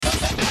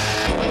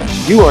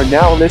You are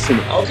now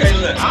listening Okay,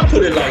 look, I'll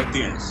put it like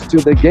this. to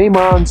the Game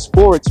On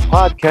Sports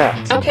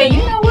Podcast Okay,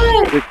 you know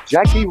what? with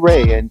Jackie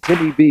Ray and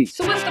Timmy B.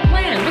 So what's the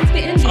plan? What's the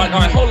end game? All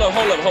right, hold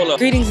up.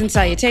 Greetings and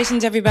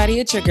salutations, everybody.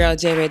 It's your girl,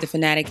 J Ray the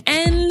Fanatic,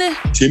 and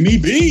Timmy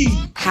B.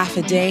 half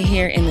a day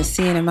here in the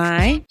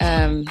CNMI.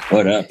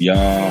 What up, y'all?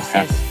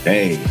 Half a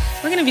day.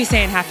 We're going to be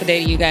saying half a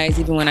day to you guys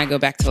even when I go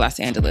back to Los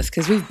Angeles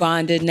because we've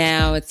bonded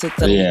now.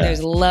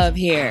 There's love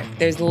here.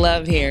 There's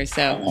love here.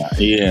 So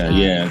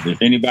Yeah.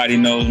 If anybody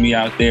knows me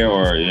out there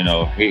or,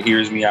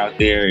 hears me out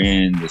there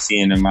in the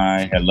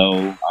CNMI,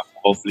 hello.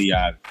 Hopefully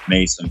I've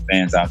made some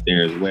fans out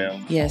there as well.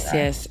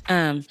 Yes.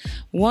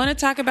 Want to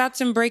talk about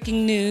some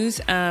breaking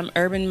news.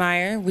 Urban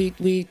Meyer,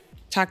 we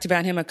talked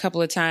about him a couple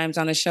of times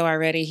on the show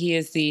already. He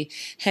is the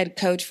head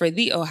coach for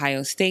The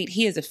Ohio State.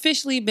 He has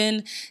officially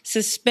been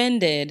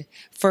suspended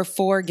for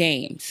 4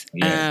 games.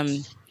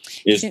 Yes.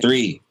 It's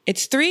 3.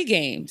 It's 3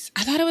 games.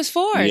 I thought it was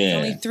 4. Yeah. It's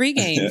only 3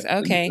 games.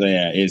 Okay.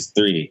 Yeah, it's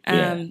 3.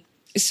 Yeah.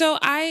 So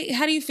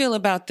how do you feel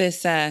about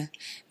this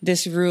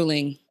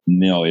ruling?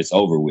 No, it's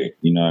over with.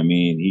 You know what I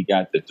mean? He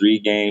got the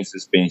 3-game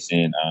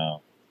suspension.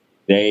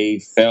 They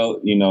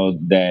felt,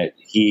 that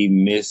he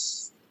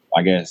mistreated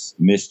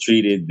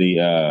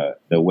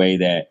the way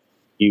that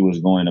he was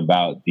going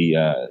about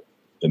the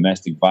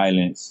domestic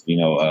violence,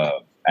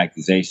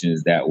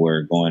 accusations that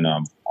were going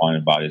on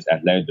about his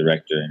athletic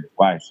director and his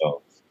wife.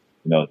 So,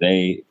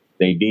 they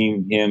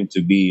deemed him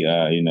to be,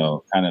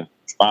 kind of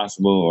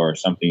responsible or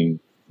something,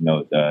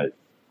 that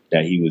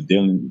he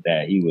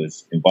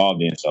was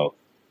involved in. So,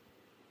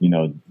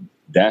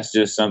 that's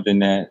just something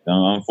that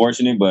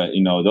unfortunate. But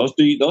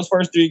those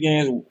first 3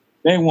 games,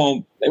 they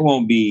won't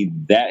be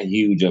that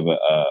huge of a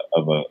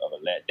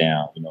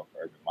letdown, for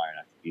Urban Meyer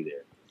not to be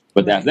there.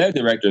 But the athletic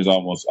director is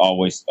almost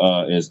always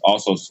is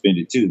also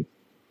suspended too.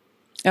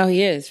 Oh,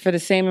 he is for the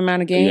same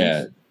amount of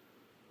games.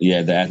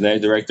 Yeah. The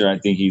athletic director, I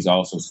think he's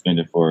also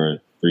suspended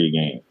for 3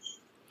 games.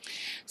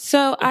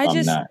 So I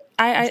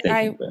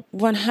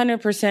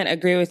 100%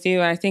 agree with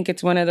you. I think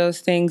it's one of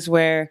those things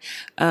where,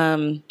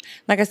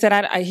 like I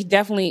said, he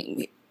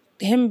definitely,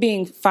 him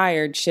being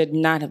fired should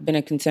not have been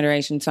a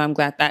consideration. So I'm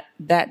glad that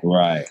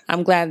right.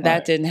 I'm glad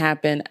that didn't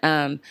happen.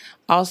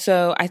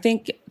 Also, I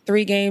think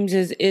 3 games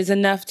is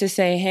enough to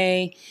say,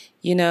 hey,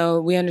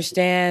 we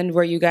understand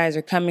where you guys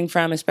are coming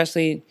from,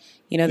 especially,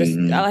 this.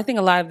 Mm-hmm. I think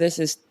a lot of this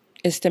is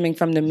stemming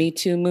from the Me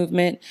Too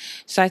movement.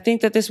 So I think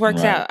that this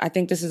works out. I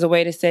think this is a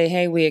way to say,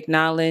 hey, we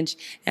acknowledge.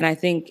 And I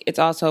think it's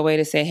also a way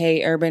to say,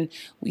 hey, Urban,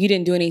 you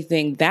didn't do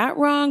anything that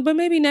wrong, but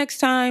maybe next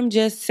time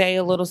just say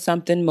a little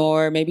something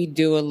more, maybe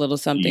do a little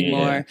something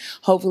more.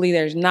 Hopefully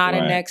there's not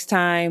a next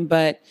time,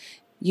 but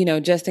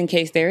just in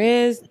case there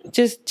is,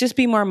 just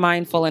be more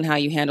mindful in how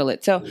you handle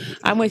it. So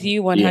I'm with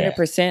you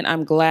 100%.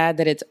 I'm glad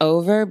that it's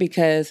over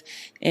because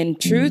in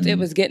truth, it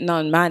was getting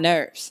on my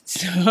nerves.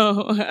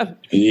 So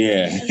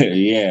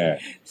yeah.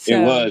 So,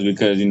 it was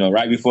because,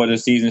 right before the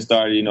season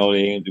started, they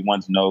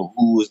wanted to know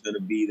who was going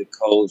to be the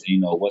coach,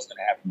 what's going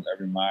to happen with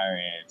Urban Meyer.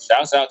 And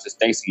shouts out to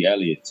Stacey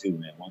Elliott too,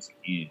 man. Once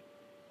again,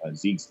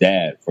 Zeke's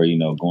dad for,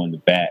 going to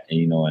bat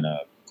and, going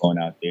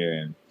out there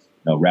and,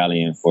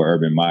 rallying for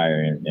Urban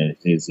Meyer and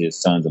his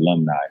son's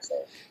alumni. So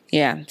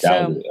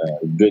that was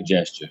a good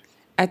gesture.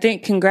 I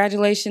think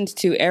congratulations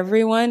to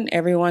everyone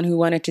who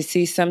wanted to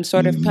see some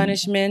sort of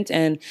punishment,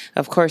 and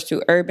of course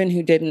to Urban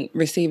who didn't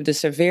receive the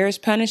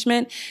severest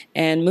punishment,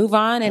 and move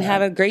on and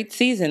have a great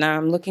season.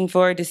 I'm looking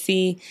forward to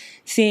seeing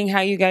how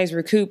you guys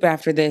recoup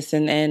after this,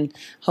 and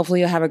hopefully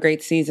you'll have a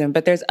great season.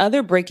 But there's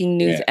other breaking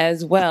news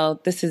as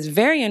well. This is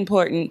very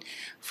important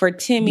for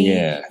Timmy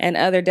and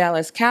other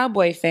Dallas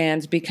Cowboy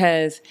fans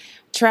because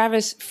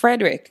Travis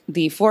Frederick,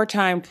 the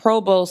 4-time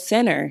Pro Bowl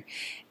center,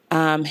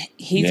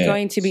 he's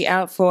going to be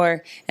out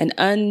for an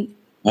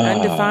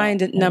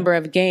undefined number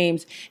of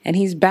games, and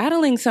he's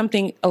battling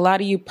something a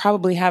lot of you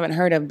probably haven't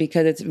heard of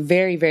because it's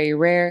very, very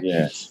rare.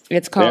 Yes,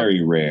 it's called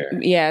very rare.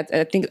 Yeah,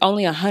 I think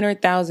only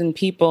 100,000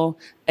 people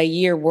a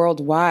year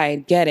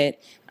worldwide get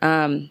it,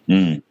 and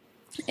it's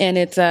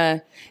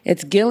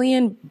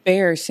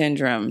Guillain-Barré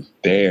syndrome.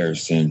 Barré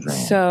syndrome.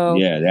 So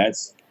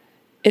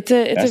It's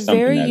a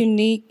very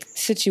unique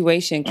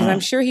situation because I'm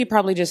sure he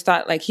probably just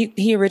thought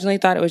he originally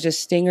thought it was just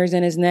stingers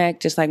in his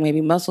neck, just like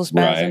maybe muscle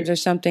spasms or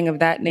something of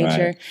that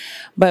nature. Right.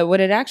 But what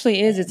it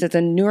actually is, it's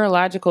a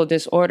neurological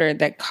disorder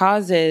that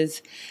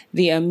causes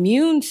the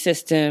immune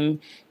system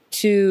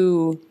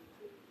to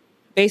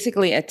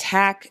basically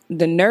attack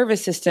the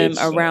nervous system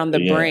around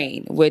the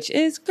brain, which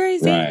is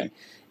crazy. Right.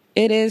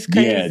 It is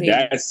crazy.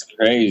 Yeah, that's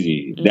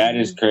crazy. Mm-hmm. That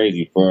is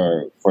crazy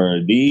for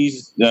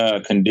these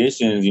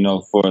conditions.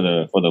 For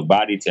the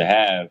body to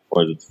have,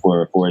 for the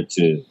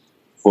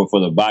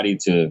body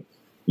to,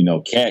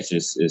 catch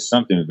is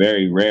something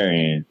very rare,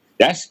 and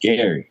that's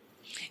scary.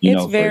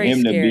 It's very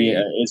scary.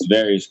 It's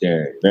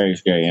very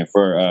scary. And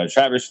for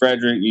Travis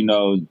Frederick,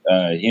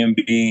 him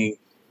being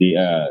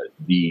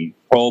the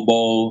Pro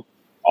Bowl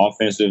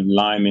offensive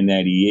lineman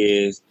that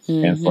he is,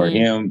 and for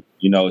him,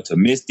 to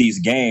miss these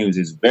games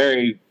is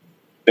very,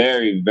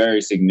 very,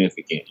 very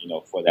significant,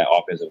 for that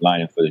offensive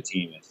line and for the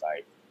team. It's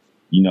like,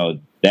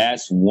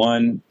 that's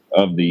one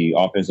of the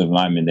offensive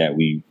linemen that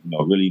we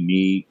really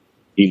need.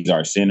 He's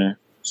our center,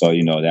 so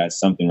that's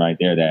something right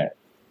there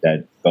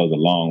that goes a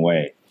long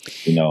way.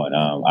 And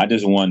I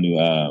just wanted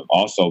to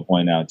also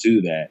point out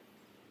too that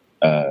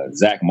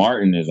Zach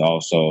Martin is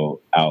also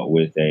out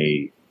with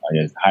a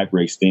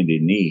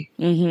hyperextended knee.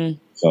 Mm-hmm.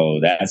 So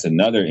that's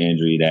another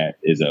injury that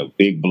is a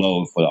big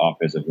blow for the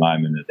offensive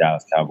linemen, the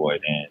Dallas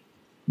Cowboys. And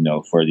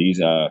for these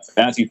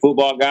fantasy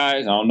football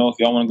guys, I don't know if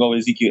y'all want to go with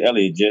Ezekiel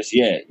Elliott just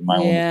yet. You might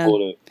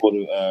want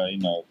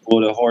to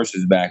pull the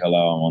horses back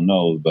along on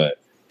those. But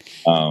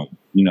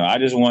I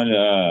just wanted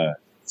to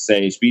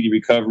say speedy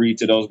recovery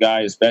to those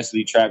guys,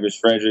 especially Travis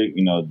Frederick.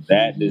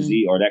 That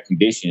disease or that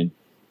condition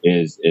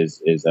is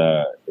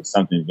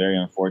something very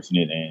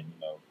unfortunate, and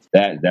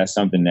that's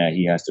something that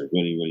he has to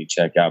really, really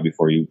check out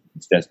before he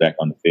steps back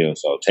on the field.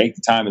 So take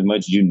the time as much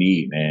as you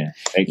need, man.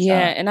 Take time.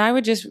 And I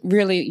would just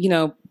really,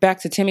 back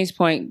to Timmy's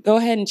point, go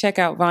ahead and check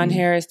out Von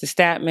Harris, the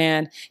stat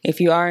man, if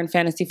you are in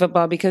fantasy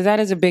football, because that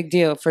is a big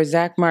deal for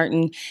Zach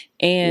Martin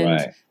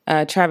and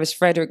Travis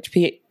Frederick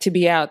to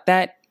be out.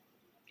 That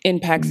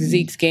impacts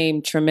Zeke's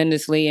game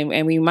tremendously,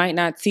 and we might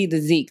not see the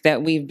Zeke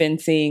that we've been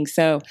seeing.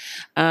 So,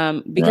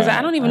 because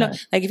I don't even know,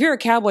 like if you're a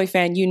Cowboy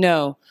fan,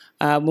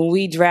 when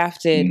we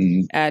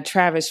drafted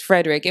Travis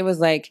Frederick, it was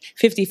like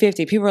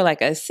 50-50. People were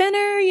like, a center?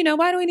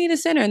 Why do we need a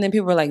center? And then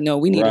people were like, no,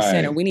 we need a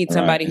center. We need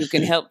somebody who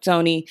can help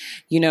Tony,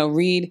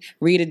 read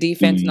a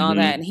defense and all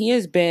that. And he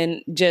has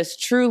been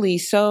just truly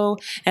so.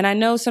 And I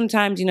know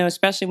sometimes,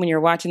 especially when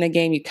you're watching the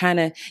game,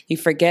 you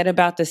forget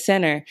about the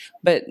center.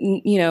 But,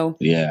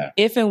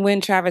 if and when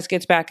Travis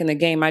gets back in the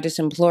game, I just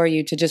implore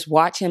you to just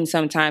watch him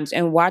sometimes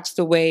and watch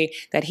the way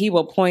that he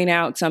will point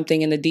out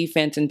something in the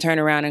defense and turn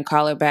around and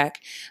call it back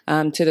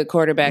to the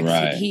quarterback.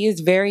 Right. He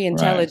is very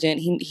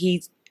intelligent. Right.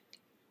 He's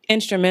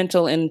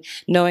instrumental in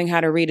knowing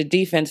how to read a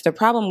defense. The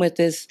problem with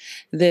this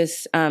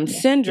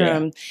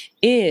syndrome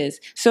is,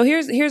 so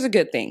here's a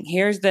good thing.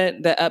 Here's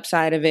the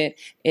upside of it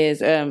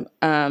is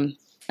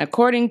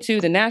according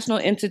to the National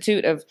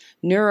Institute of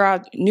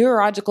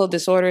Neurological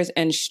Disorders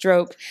and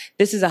Stroke,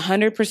 this is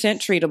 100%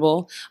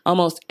 treatable.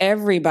 Almost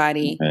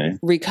everybody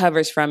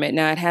recovers from it.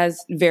 Now, it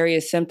has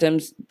various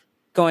symptoms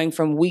going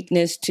from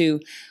weakness to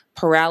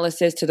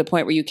paralysis to the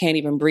point where you can't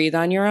even breathe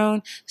on your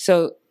own.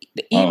 So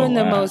even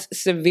the most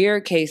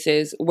severe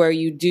cases where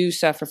you do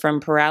suffer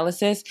from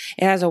paralysis,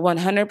 it has a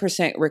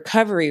 100%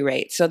 recovery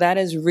rate. So that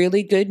is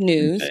really good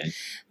news. Okay.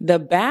 The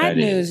bad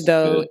news,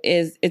 though,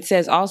 is it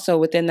says also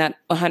within that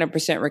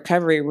 100%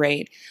 recovery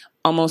rate,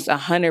 almost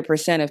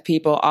 100% of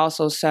people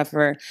also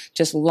suffer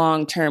just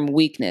long-term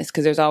weakness,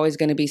 because there's always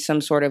going to be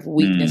some sort of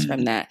weakness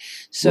from that.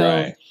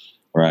 So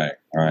Right.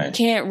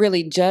 Can't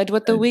really judge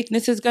what the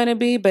weakness is going to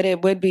be, but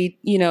it would be,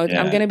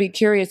 I'm going to be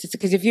curious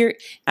because if you're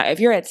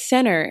at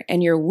center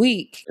and you're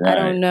weak, I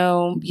don't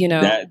know,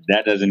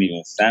 that doesn't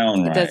even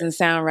sound right. It doesn't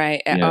sound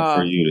right at all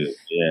for you to,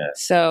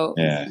 So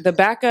the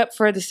backup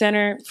for the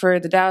center for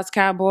the Dallas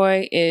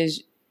Cowboy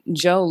is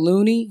Joe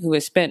Looney, who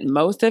has spent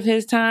most of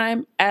his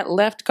time at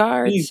left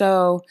guard.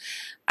 And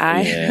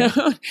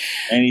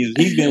he's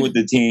been with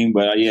the team,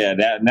 but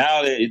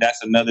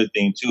that's another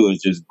thing too,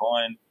 is just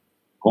going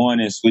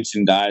and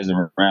switching guys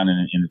around in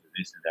a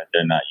position that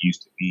they're not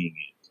used to being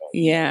in. So,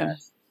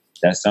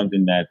 that's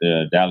something that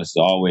Dallas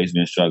has always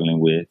been struggling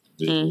with.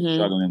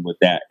 Struggling with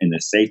that in the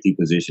safety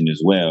position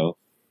as well,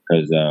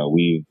 because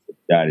we've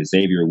got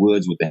Xavier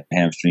Woods with a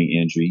hamstring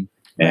injury,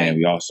 and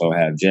we also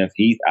have Jeff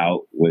Heath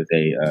out with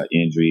a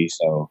injury.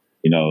 So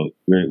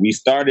we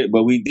started,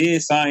 but we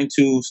did sign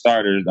two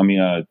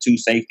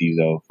safeties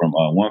though, from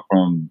one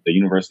from the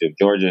University of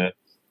Georgia.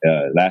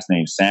 Last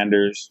name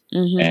Sanders,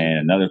 and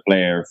another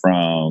player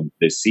from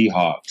the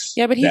Seahawks.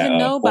 Yeah, but he's a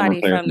nobody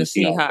from the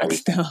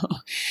Seahawks, though.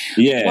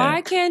 Yeah.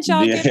 Why can't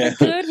y'all get the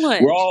good one?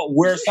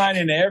 We're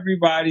signing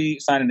everybody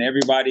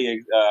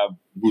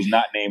who's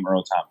not named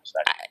Earl Thomas.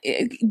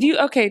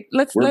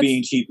 We're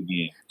being cheap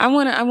again. I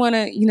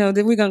wanna,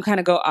 then we're gonna kind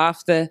of go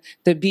off the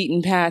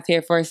beaten path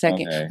here for a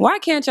second. Okay. Why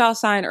can't y'all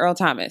sign Earl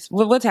Thomas?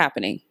 What's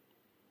happening?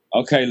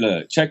 Okay,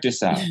 look, check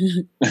this out.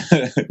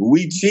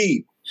 We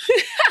cheap.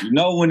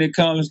 When it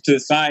comes to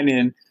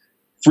signing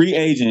free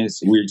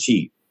agents, we're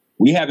cheap.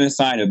 We haven't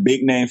signed a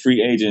big name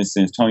free agent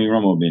since Tony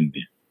Romo been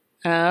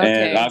there.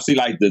 And obviously,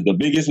 like the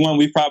biggest one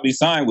we probably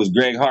signed was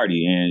Greg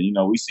Hardy, and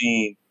we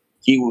seen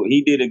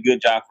he did a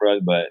good job for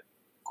us, but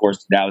of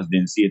course Dallas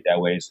didn't see it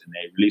that way, so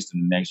they released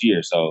him the next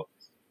year. So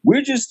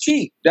we're just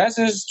cheap. That's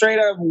just straight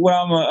up what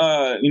I'm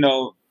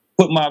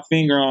put my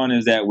finger on,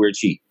 is that we're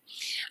cheap.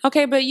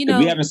 Okay, but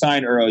we haven't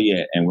signed Earl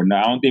yet, and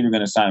I don't think we're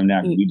going to sign him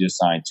now because we just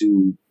signed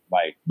two.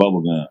 Like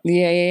bubblegum.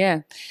 Yeah.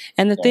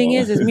 And the thing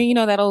is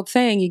that old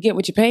saying, you get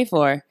what you pay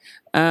for.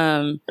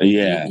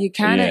 You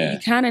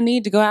kind of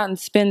need to go out and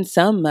spend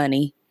some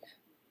money.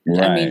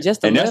 Right. I mean,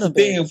 just a little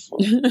bit.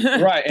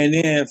 Right. And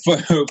then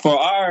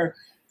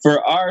for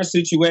our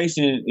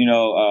situation,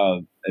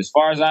 as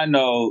far as I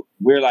know,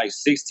 we're like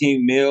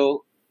 16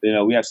 mil.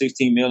 We have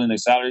 16 mil in the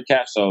salary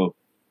cap, so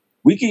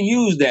we can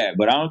use that.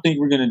 But I don't think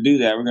we're going to do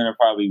that. We're going to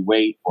probably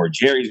wait, or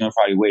Jerry's going to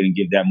probably wait and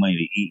give that money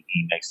to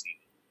EE next season.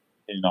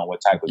 depending on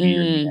what type of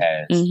year he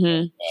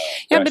has.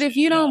 Yeah, but if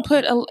you don't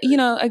put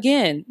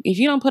if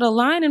you don't put a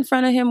line in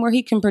front of him where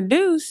he can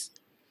produce,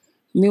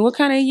 I mean, what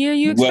kind of year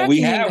you expecting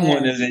we him have to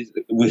one.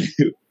 have?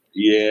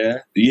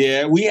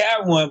 Yeah, we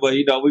have one, but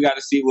we got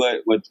to see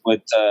what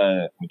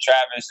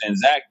Travis and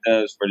Zach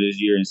does for this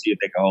year and see if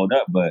they can hold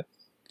up. But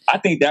I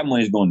think that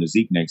money's going to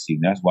Zeke next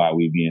season. That's why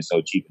we're being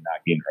so cheap and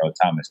not getting Earl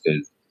Thomas,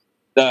 because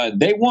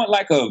they want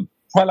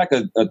probably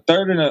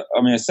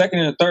a second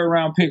and a third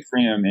round pick for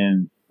him.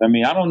 And I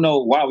mean, I don't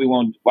know why we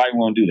won't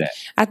do that.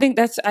 I think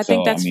that's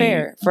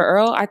fair for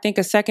Earl. I think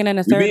a second and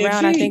a third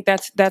round. Cheap. I think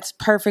that's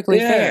perfectly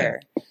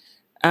fair.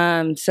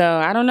 So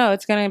I don't know.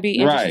 It's going to be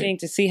interesting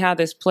to see how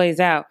this plays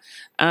out.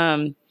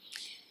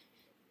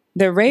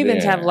 The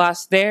Ravens have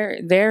lost their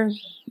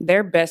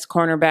best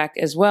cornerback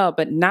as well,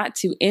 but not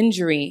to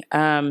injury.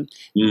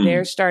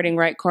 Their starting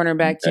right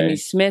cornerback, Jimmy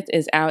Smith,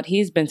 is out.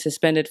 He's been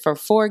suspended for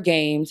 4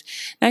 games.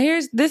 Now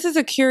this is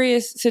a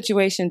curious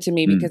situation to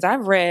me because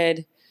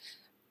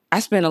I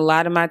spent a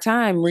lot of my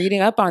time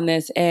reading up on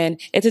this, and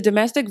it's a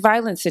domestic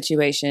violence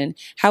situation.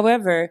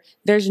 However,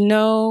 there's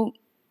no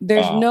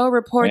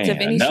reports of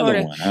any sort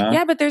of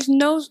but there's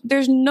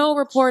no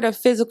report of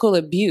physical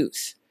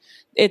abuse.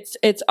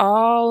 It's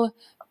all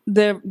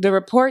the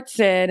report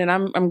said, and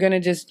I'm gonna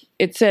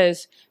it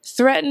says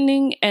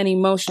threatening and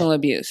emotional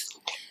abuse.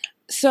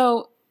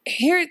 So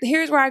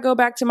here's where I go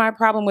back to my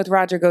problem with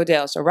Roger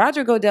Goodell. So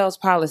Roger Goodell's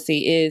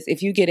policy is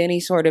if you get any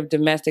sort of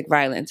domestic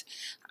violence,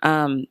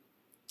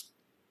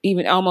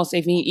 even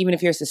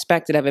if you're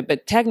suspected of it,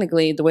 but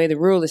technically the way the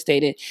rule is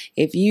stated,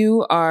 if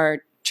you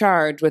are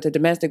charged with a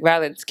domestic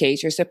violence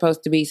case, you're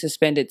supposed to be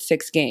suspended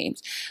 6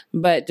 games.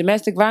 But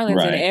domestic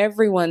violence in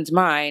everyone's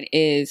mind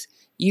is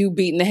you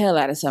beating the hell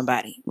out of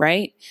somebody,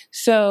 right?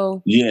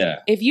 So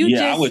if you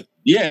with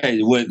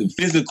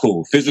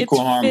physical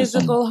harm.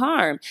 Physical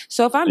harm.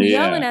 So if I'm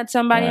yelling at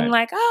somebody, I'm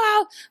like,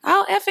 oh,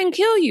 I'll effing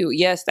kill you.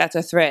 Yes, that's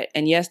a threat,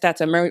 and yes,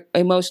 that's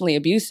emotionally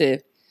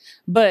abusive.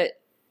 But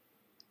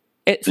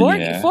 4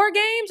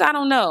 games, I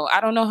don't know.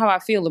 I don't know how I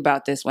feel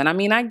about this one. I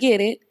mean, I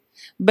get it.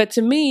 But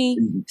to me,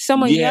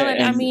 someone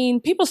yelling, I mean,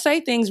 people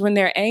say things when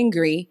they're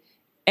angry,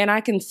 and I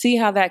can see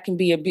how that can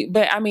be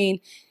but I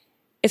mean,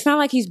 it's not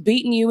like he's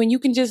beating you and you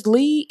can just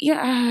leave.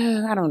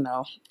 Yeah, I don't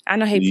know. I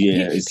know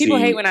people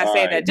hate when I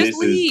say that. Just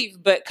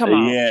leave, but come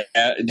on. Yeah,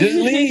 just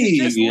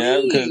leave. Just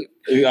leave.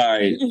 All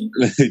right,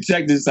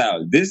 check this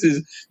out. This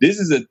is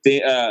a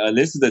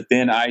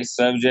thin ice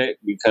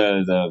subject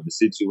because of the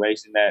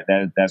situation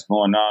that's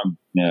going on.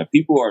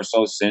 People are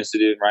so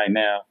sensitive right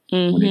now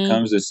when it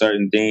comes to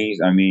certain things.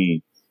 I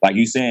mean, like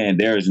you saying,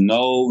 there's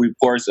no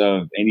reports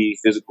of any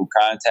physical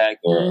contact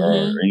or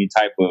any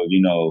type of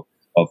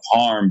of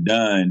harm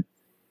done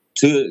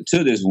to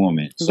this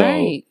woman.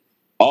 So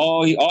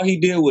all he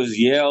did was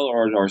yell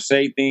or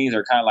say things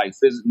or kind of like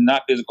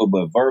not physical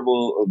but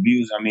verbal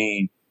abuse. I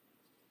mean,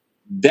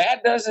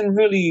 that doesn't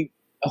really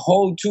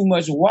hold too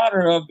much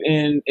water up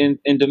in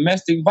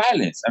domestic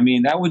violence. I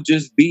mean, that would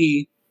just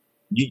be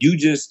you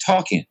just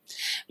talking.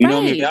 You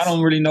know what I mean? I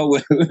don't really know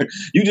what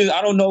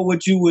I don't know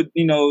what you would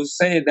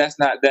say that's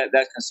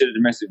considered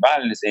domestic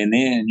violence, and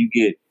then you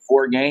get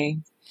 4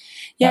 games.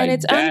 Yeah, and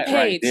it's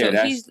unpaid. So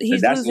he's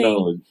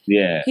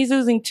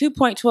losing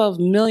 $2.12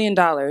 million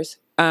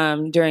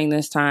during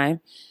this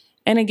time.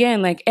 And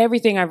again, like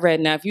everything I've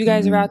read now, if you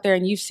guys are out there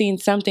and you've seen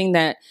something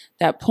that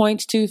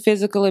points to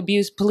physical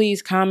abuse,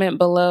 please comment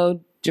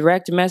below,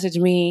 direct message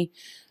me,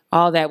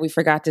 all that. We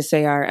forgot to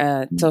say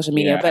our social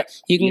media, but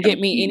you can get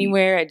me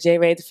anywhere at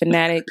JRay the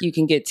Fanatic. You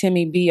can get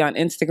Timmy B on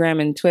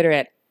Instagram and Twitter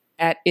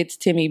at it's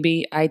Timmy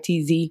B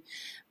ITZ.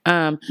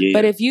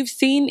 But if you've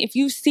seen,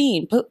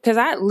 because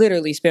I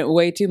literally spent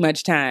way too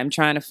much time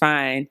trying to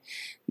find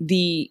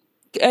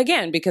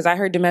because I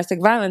heard domestic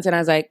violence and I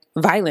was like,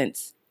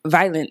 violence.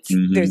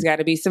 There's got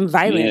to be some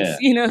violence,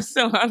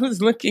 so I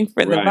was looking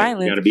for the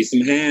violence. Got to be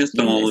some hands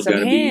thrown. Got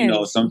to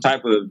be, some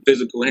type of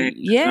physical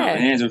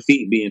hands and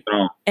feet being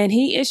thrown. And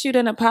he issued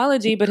an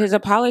apology, but his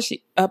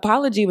apology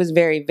was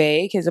very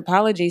vague. His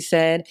apology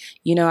said,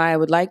 I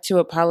would like to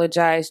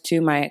apologize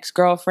to my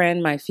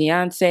ex-girlfriend, my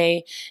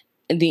fiance,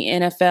 the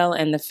NFL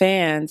and the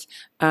fans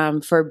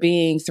for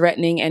being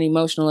threatening and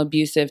emotional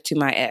abusive to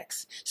my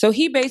ex. So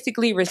he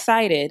basically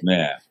recited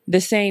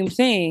the same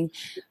thing.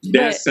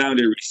 That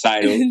sounded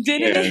recital.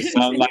 Did it?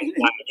 Sounded like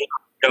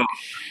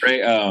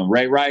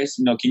Ray Rice.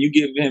 Can you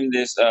give him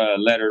this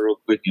letter real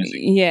quick?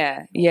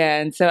 Yeah.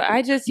 And so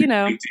I just,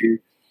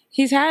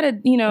 he's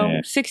had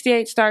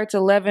 68 starts,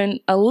 11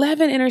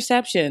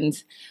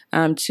 interceptions.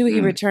 2 he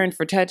returned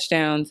for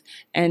touchdowns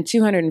and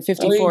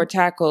 254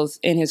 tackles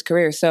in his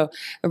career. So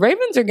the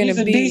Ravens are going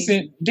to be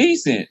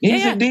decent.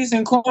 He's a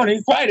decent corner.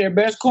 He's probably their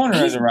best corner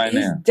as of right now.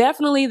 He's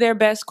definitely their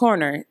best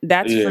corner.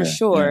 That's for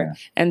sure. Yeah.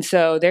 And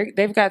so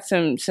they've got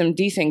some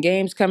decent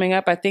games coming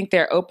up. I think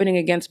they're opening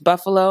against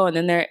Buffalo, and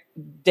then they're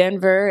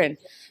Denver, and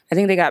I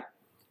think they got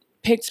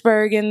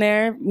Pittsburgh in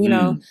there, they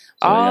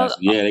got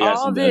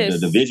the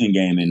division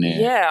game in there.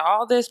 Yeah,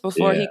 all this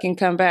before he can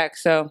come back.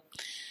 So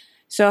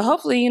So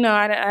hopefully,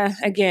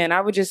 again,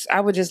 I would just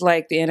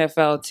like the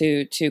NFL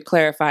to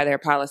clarify their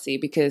policy,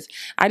 because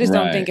I just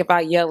don't think Right. if I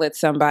yell at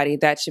somebody,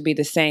 that should be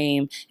the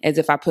same as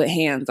if I put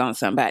hands on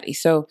somebody.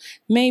 So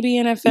maybe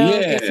NFL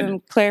get Yeah. some Yeah.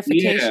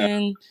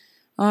 clarification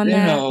on You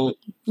that. know,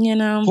 You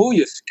know, pull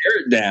your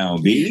skirt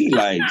down, B.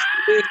 Like,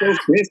 stop being so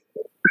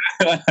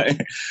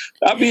sensitive.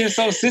 Stop being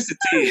so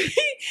sensitive.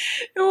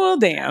 well,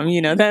 damn,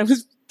 that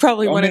was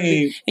probably I one of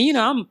the. mean, And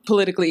I'm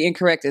politically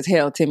incorrect as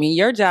hell, Timmy.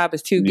 Your job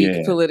is to be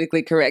yeah.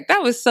 politically correct.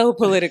 That was so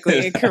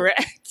politically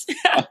incorrect.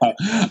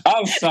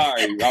 I'm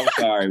sorry.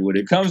 When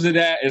it comes to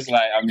that, it's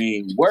like, I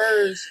mean,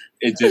 words,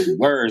 it's just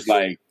words.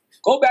 Like,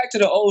 go back to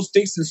the old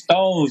sticks and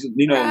stones,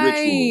 ritual. Like,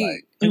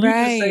 can you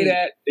just say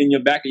that in your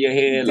back of your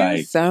head? Do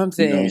Like,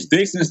 something.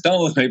 sticks and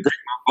stones may break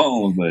my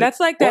bones, but that's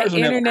like that words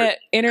will never hurt.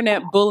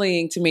 internet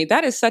bullying to me.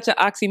 That is such an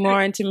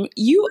oxymoron to me.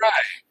 Right.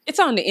 It's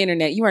on the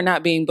internet. You are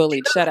not being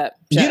bullied. Shut up.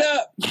 Get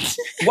up.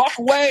 Walk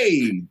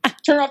away.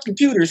 Turn off the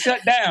computer.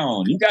 Shut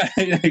down. You got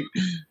to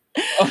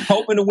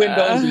open the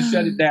windows and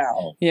shut it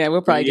down. Yeah,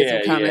 we'll probably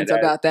get some comments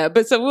about that.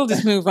 But so we'll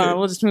just move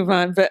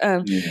on. But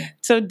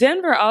so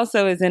Denver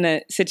also is in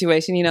a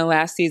situation,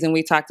 last season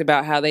we talked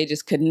about how they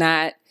just could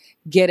not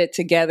get it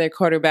together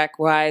quarterback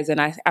wise.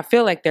 And I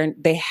feel like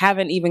they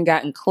haven't even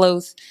gotten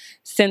close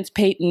since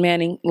Peyton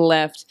Manning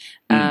left.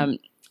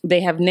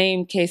 They have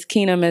named Case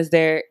Keenum as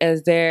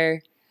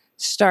their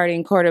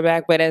starting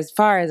quarterback, but as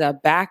far as a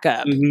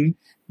backup,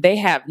 they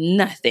have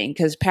nothing,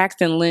 because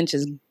Paxton Lynch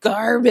is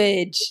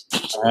garbage.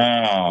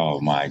 Oh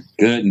my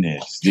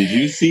goodness! Did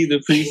you see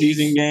the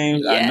preseason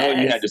games? Yes. I know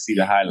you had to see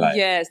the highlights.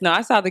 Yes, no,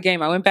 I saw the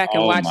game. I went back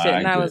and watched it,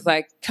 and I was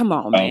like, "Come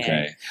on, man!"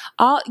 Okay.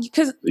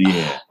 Because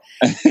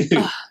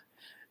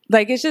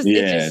like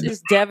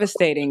it's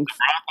devastating.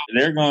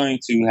 They're going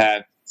to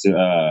have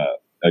to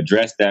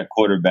address that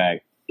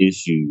quarterback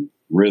issue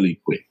really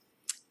quick.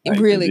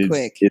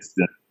 Quick. It's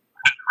the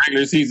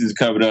regular season's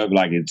coming up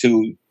like in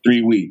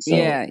 2-3 weeks. So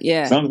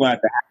yeah. Something's going to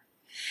have to happen.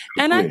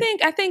 And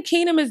I think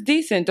Keenum is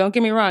decent. Don't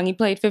get me wrong. He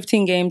played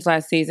 15 games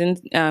last season,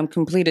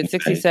 completed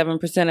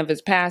 67% of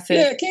his passes.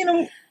 Yeah,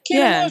 Keenum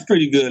was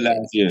pretty good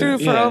last year. Threw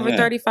for over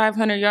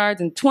 3,500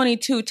 yards and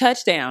 22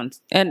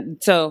 touchdowns. And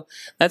so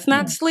let's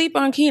not sleep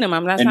on Keenum.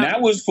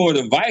 That was for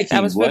the Vikings.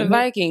 That was for the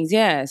Vikings,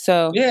 yeah.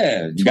 So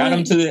got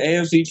him to the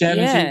AFC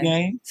Championship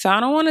game. So I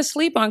don't want to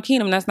sleep on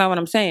Keenum. That's not what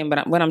I'm saying.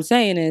 But what I'm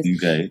saying is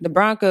the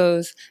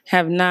Broncos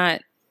have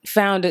not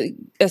found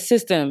a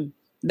system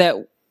that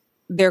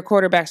their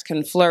quarterbacks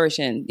can flourish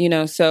in,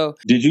 so.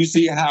 Did you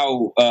see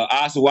how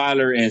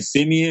Osweiler and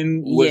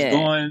Simeon was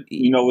going,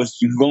 was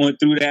going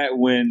through that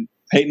when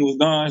Peyton was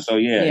gone? So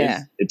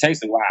it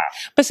takes a while.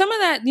 But some of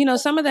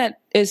that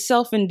is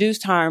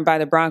self-induced harm by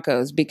the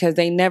Broncos, because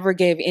they never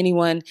gave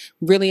anyone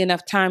really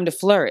enough time to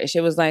flourish.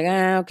 It was like,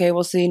 okay,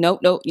 we'll see. Nope,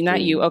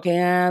 not you.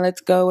 Okay,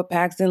 let's go with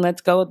Paxton.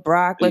 Let's go with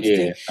Brock.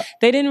 They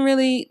didn't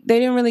really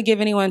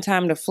give anyone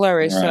time to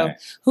flourish. Right. So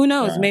who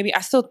knows? Right. Maybe I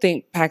still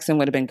think Paxton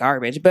would have been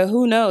garbage, but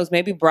who knows?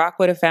 Maybe Brock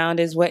would have found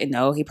his way.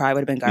 No, he probably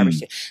would have been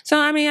garbage too. So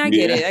I mean, I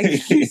get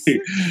it.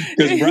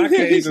 Because Brock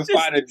can't even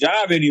find a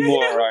job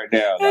anymore right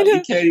now. Like,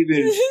 he can't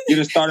even get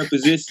a starter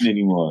position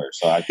anymore.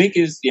 So I think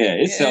it's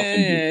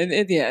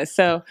self-induced.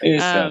 So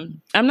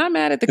I'm not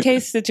mad at the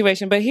Case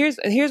situation, but here's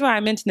why I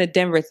mentioned the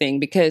Denver thing,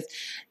 because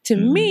to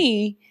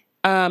me,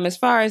 as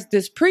far as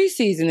this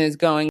preseason is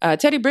going,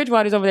 Teddy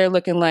Bridgewater's over there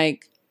looking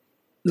like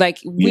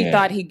we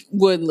thought he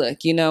would look,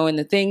 and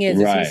the thing is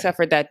he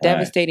suffered that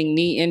devastating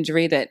knee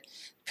injury that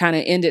kind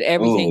of ended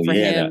everything for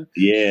him.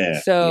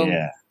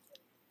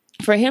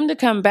 For him to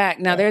come back,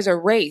 now there's a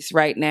race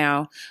right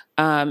now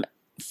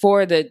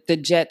for the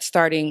Jets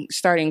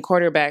starting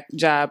quarterback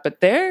job,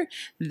 but their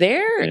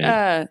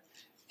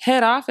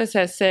head office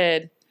has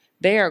said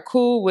they are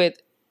cool with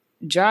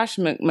Josh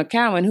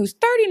McCown, who's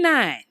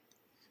 39.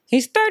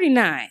 He's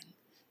 39.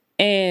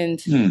 And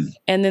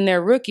then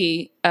their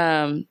rookie,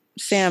 Sam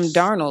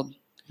Darnold.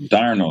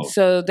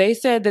 So they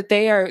said that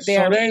they are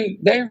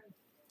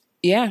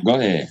Go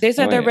ahead. They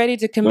said they're ready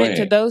to commit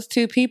to those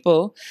two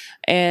people,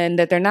 and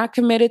that they're not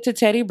committed to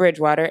Teddy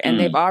Bridgewater, and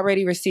they've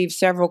already received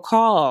several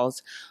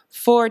calls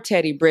for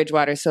Teddy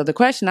Bridgewater. So the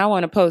question I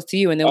want to pose to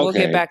you, and then we'll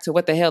get back to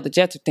what the hell the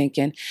Jets are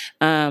thinking.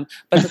 But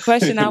the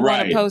question I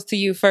want to pose to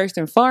you first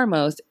and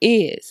foremost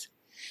is,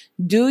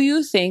 do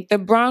you think the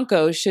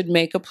Broncos should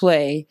make a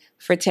play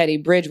for Teddy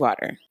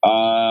Bridgewater?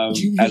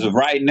 As of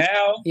right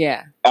now?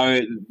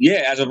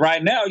 As of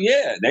right now,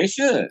 they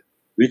should.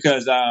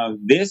 Because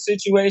this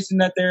situation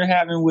that they're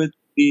having with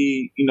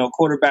the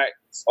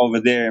quarterbacks over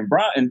there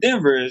in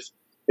Denver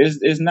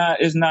is not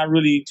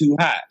really too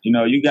hot.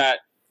 You got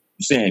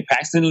saying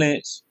Paxton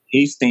Lynch,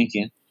 he's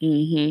stinking,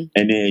 and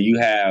then you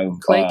have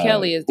Clay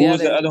Kelly is the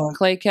other one.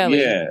 Clay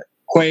Kelly,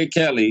 Clay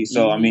Kelly.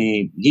 So I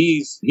mean,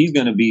 he's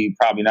going to be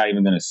probably not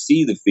even going to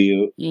see the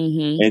field,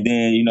 and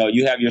then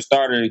you have your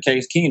starter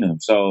Case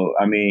Keenum. So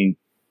I mean,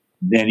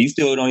 then you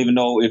still don't even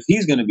know if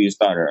he's going to be a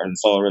starter. And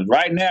so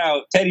right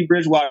now, Teddy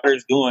Bridgewater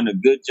is doing a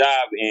good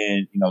job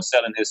in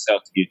selling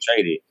himself to get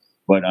traded.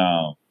 But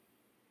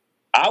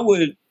I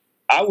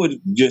I would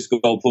just go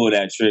pull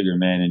that trigger,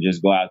 man, and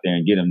just go out there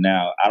and get him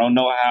now. I don't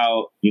know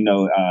how,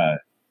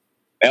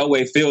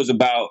 Elway feels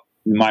about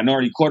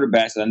minority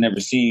quarterbacks that I've never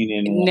seen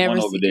in one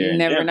over there.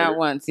 Never, not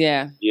once.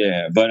 Yeah.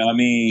 Yeah. But I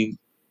mean,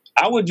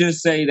 I would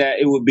just say that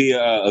it would be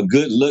a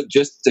good look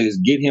just to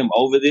get him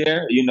over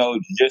there,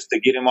 just to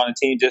get him on the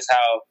team. Just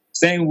how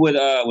same with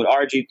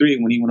RG3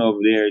 when he went over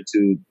there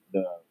to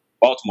the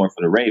Baltimore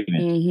for the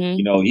Ravens.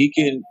 Mm-hmm.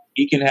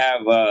 He can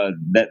have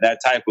that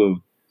type of,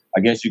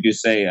 I guess you could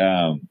say,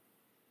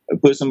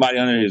 put somebody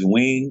under his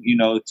wing,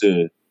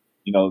 to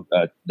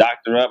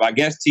doctor up. I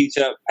guess teach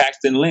up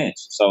Paxton Lynch.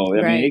 So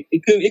I mean,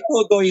 it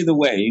could go either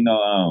way,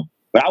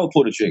 but I would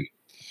pull the trigger.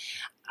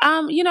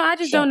 I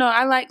just don't know.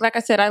 Like I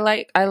said, I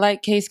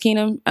like Case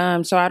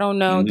Keenum. So I don't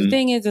know. Mm-hmm. The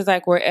thing is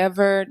like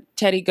wherever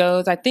Teddy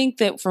goes, I think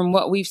that from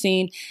what we've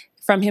seen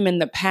from him in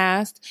the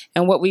past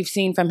and what we've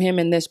seen from him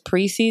in this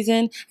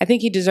preseason, I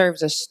think he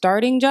deserves a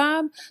starting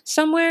job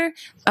somewhere.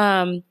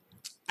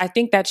 I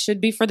think that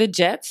should be for the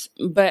Jets,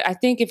 but I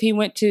think if he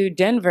went to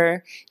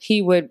Denver, he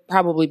would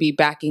probably be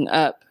backing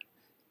up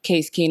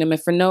Case Keenum,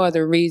 if for no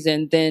other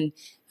reason than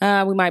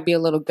we might be a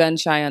little gun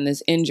shy on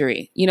this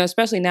injury,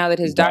 especially now that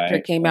his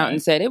doctor came out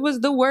and said it was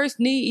the worst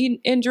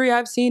knee injury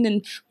I've seen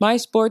in my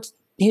sports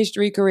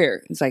history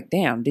career. It's like,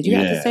 damn, did you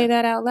have to say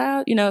that out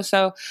loud?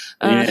 So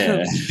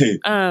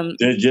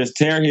just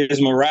tear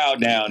his morale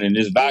down and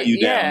his value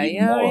down.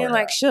 Yeah,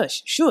 like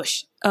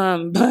shush.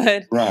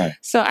 But right.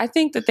 So I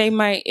think that they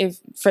might, if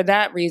for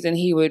that reason,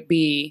 he would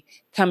be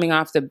coming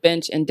off the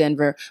bench in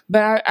Denver.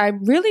 But I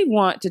really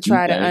want to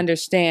try to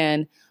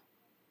understand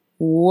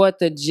what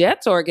the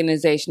Jets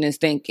organization is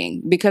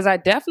thinking, because I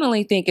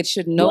definitely think it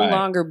should no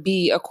longer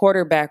be a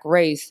quarterback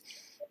race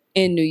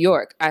in New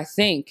York. I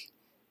think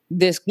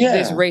this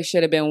race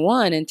should have been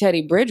won, and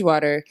Teddy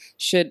Bridgewater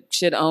should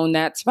own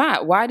that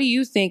spot. Why do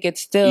you think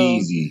it's still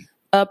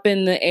up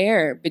in the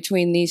air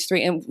between these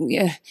three? And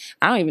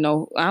I don't even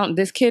know.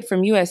 This kid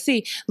from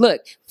USC.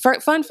 Look,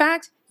 fun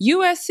fact: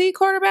 USC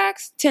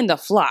quarterbacks tend to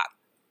flop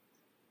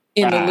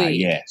in the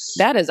league. Yes,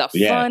 that is a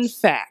fun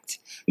fact.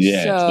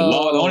 Yes, so,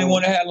 the only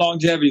one that had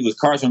longevity was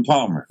Carson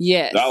Palmer.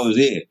 Yes, that was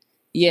it.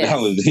 Yes, that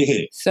was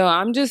it. So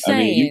I'm just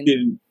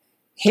saying.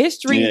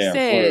 History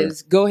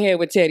says go ahead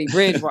with Teddy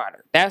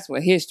Bridgewater. That's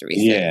what history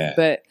says.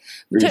 But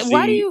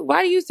why do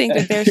you think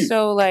that they're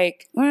so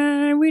like,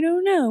 we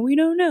don't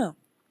know?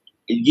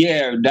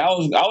 Yeah, I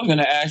was going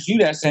to ask you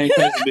that same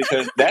question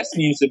because that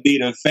seems to be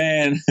the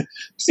fan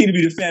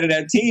of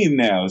that team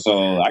now.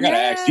 So I got to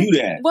ask you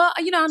that. Well,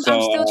 I'm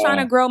still trying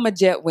to grow my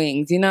jet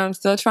wings. I'm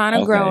still trying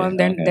to grow them.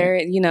 They're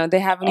they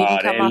haven't even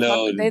come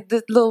off. They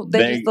just little.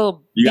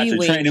 You got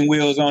your training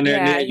wheels on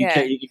there. You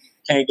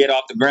can't get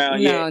off the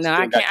ground yet. No,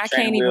 I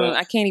can't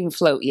even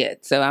float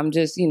yet. So I'm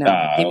just,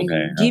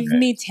 give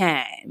me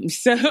time.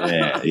 So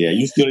yeah.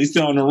 You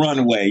still on the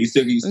runway. You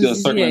still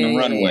circling the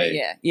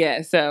runway.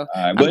 Yeah. So,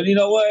 but you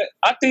know what?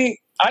 I think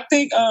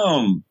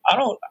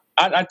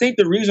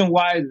the reason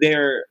why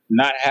they're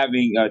not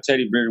having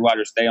Teddy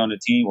Bridgewater stay on the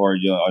team or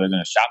they're going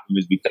to shop him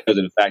is because of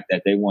the fact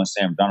that they want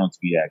Sam Darnold to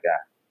be that guy.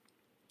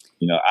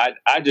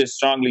 I just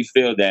strongly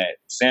feel that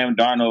Sam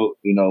Darnold,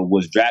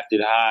 was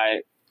drafted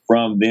high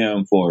from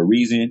them for a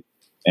reason.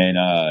 And,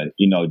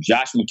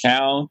 Josh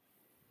McCown,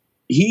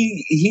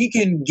 he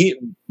can get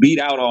beat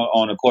out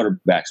on a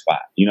quarterback spot.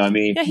 You know what I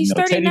mean? Yeah, he's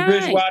 39. Teddy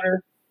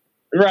Bridgewater,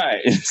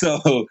 right.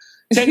 So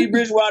Teddy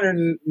Bridgewater,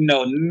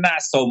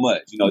 not so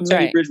much.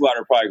 Teddy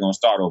Bridgewater probably going to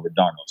start over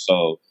Darnold.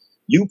 So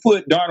you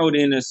put Darnold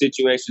in a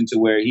situation to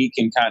where he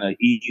can kind of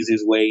ease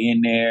his way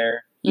in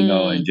there,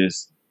 and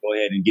just go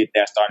ahead and get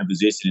that starting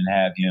position and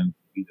have him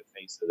be the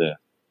face of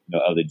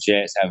the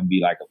Jets, have him be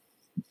like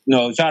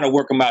try to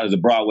work him out as a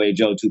Broadway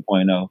Joe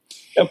 2.0.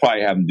 They'll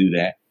probably have him do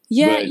that.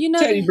 Yeah, but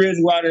Teddy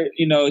Bridgewater,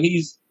 he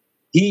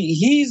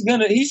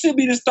should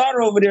be the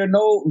starter over there.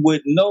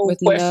 With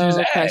questions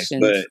asked.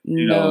 But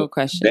no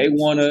questions. They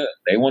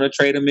wanna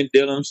trade him and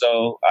deal him.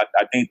 So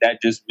I think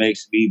that just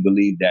makes me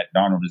believe that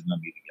Darnold is gonna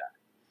be the guy.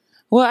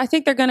 Well, I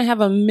think they're going to have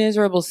a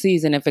miserable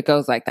season if it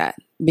goes like that,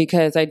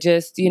 because I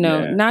just,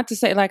 not to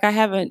say like I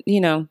haven't,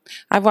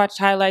 I've watched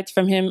highlights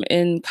from him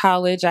in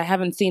college. I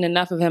haven't seen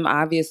enough of him,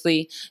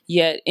 obviously,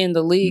 yet in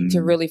the league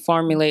to really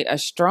formulate a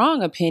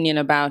strong opinion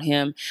about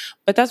him.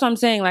 But that's what I'm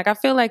saying. Like, I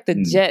feel like the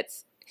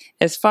Jets,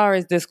 as far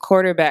as this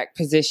quarterback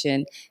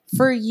position,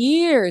 for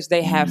years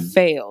they have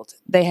failed.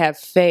 They have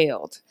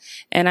failed.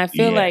 And I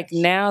feel like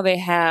now they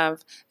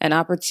have an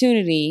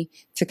opportunity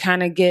to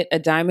kind of get a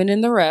diamond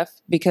in the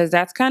rough, because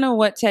that's kind of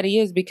what Teddy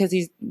is, because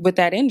he's with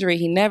that injury.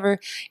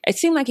 It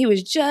seemed like he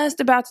was just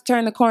about to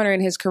turn the corner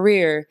in his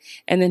career,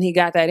 and then he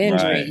got that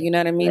injury. Right. You know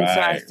what I mean?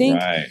 So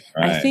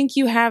I think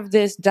you have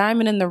this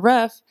diamond in the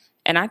rough,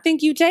 and I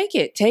think you take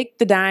it. Take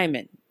the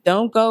diamond.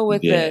 Don't go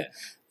with the...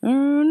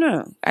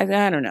 no, I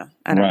don't know.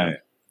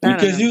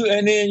 Because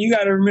you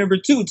got to remember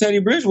too, Teddy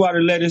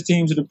Bridgewater led his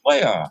team to the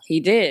playoffs. He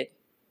did.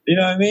 You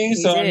know what I mean?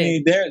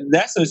 He did.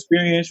 That's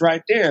experience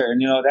right there,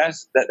 and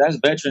that's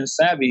veteran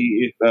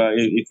savvy.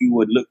 If you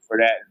would look for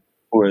that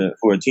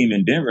for a team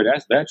in Denver,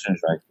 that's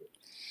veterans right there.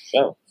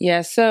 sure.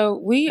 Yeah, so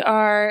we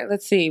are,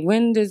 let's see,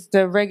 when does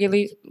the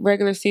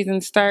regular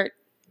season start?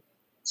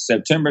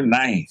 September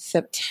 9th.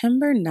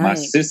 September 9th. My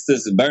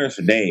sister's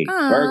birthday.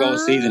 Aww. Virgo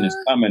season is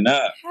coming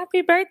up.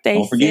 Happy birthday,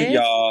 Don't forget, sis.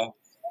 y'all.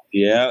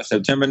 Yeah,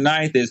 September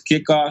 9th is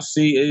kickoff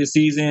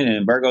season,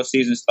 and Virgo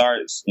season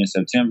starts in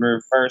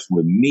September 1st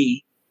with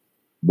me.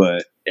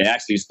 But it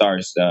actually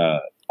starts,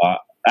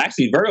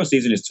 Virgo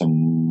season is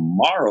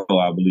tomorrow,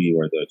 I believe,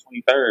 or the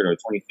 23rd or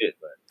 25th.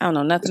 But I don't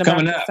know nothing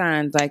about the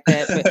signs like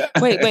that.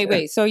 But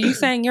wait. So you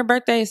saying your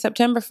birthday is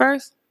September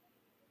 1st?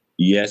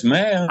 Yes,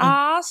 ma'am.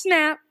 Oh,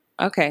 snap.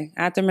 Okay,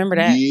 I have to remember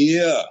that.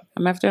 Yeah.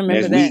 I'm going to have to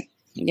remember Next that. week.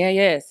 Yeah,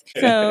 yes.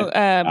 So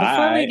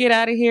before we get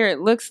out of here, it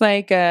looks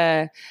like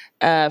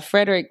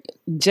Frederick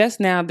just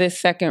now this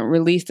second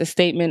released a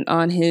statement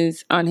on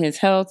his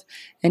health,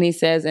 and he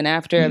says, and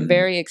after a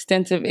very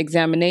extensive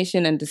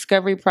examination and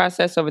discovery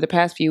process over the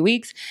past few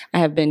weeks, I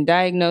have been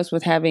diagnosed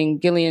with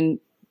having Guillain,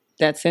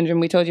 that syndrome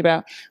we told you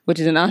about, which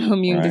is an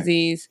autoimmune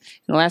disease.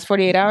 In the last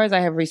 48 hours, I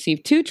have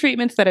received 2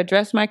 treatments that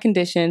address my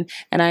condition,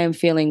 and I am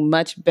feeling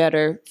much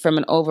better from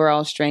an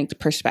overall strength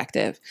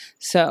perspective.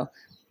 So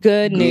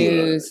good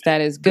news. That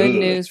is good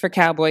news for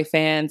Cowboy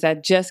fans.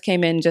 That just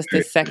came in just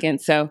this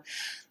second. So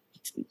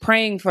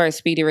praying for a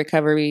speedy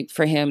recovery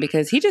for him,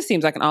 because he just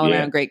seems like an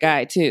all-around great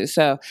guy too.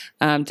 So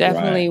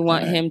definitely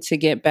want him to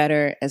get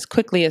better as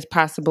quickly as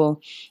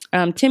possible.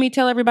 Timmy,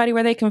 tell everybody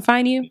where they can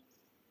find you.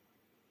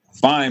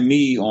 Find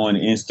me on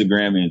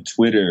Instagram and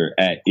Twitter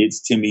at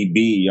It's Timmy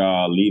B.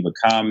 Y'all leave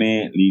a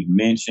comment, leave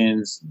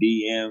mentions,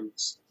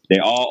 DMs. They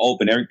all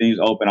open. Everything's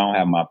open. I don't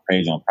have my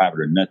page on private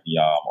or nothing,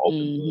 y'all. I'm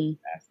open to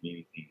ask me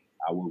anything.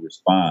 I will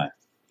respond.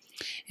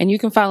 And you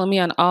can follow me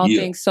on all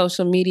things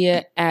social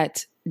media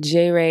at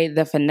JRay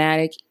the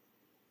Fanatic.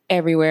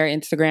 Everywhere,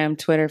 Instagram,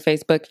 Twitter,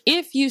 Facebook.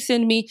 If you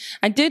send me,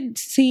 I did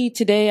see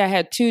today I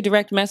had 2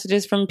 direct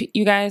messages from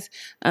you guys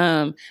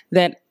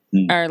that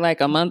are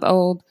like a month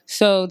old.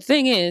 So the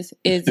thing is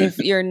if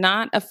you're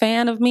not a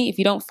fan of me, if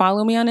you don't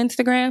follow me on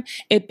Instagram,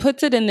 it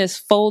puts it in this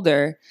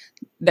folder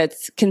that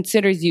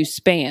considers you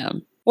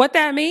spam. What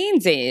that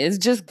means is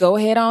just go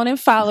ahead on and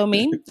follow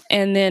me,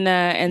 and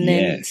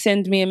then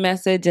send me a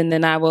message, and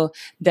then I will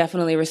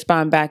definitely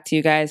respond back to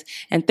you guys.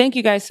 And thank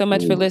you guys so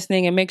much for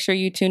listening, and make sure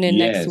you tune in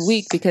next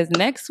week, because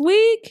next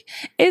week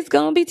is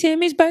going to be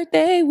Timmy's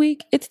birthday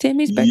week. It's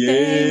Timmy's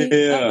birthday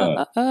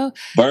week.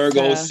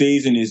 Virgo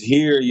season is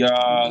here,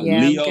 y'all.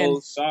 Yeah,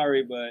 Leo,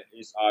 sorry, but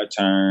it's our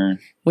turn.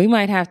 We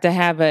might have to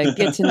have a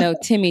get to know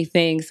Timmy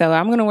thing. So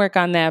I'm going to work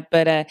on that.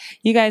 But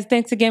you guys,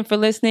 thanks again for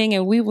listening,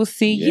 and we will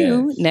see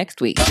you next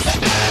week.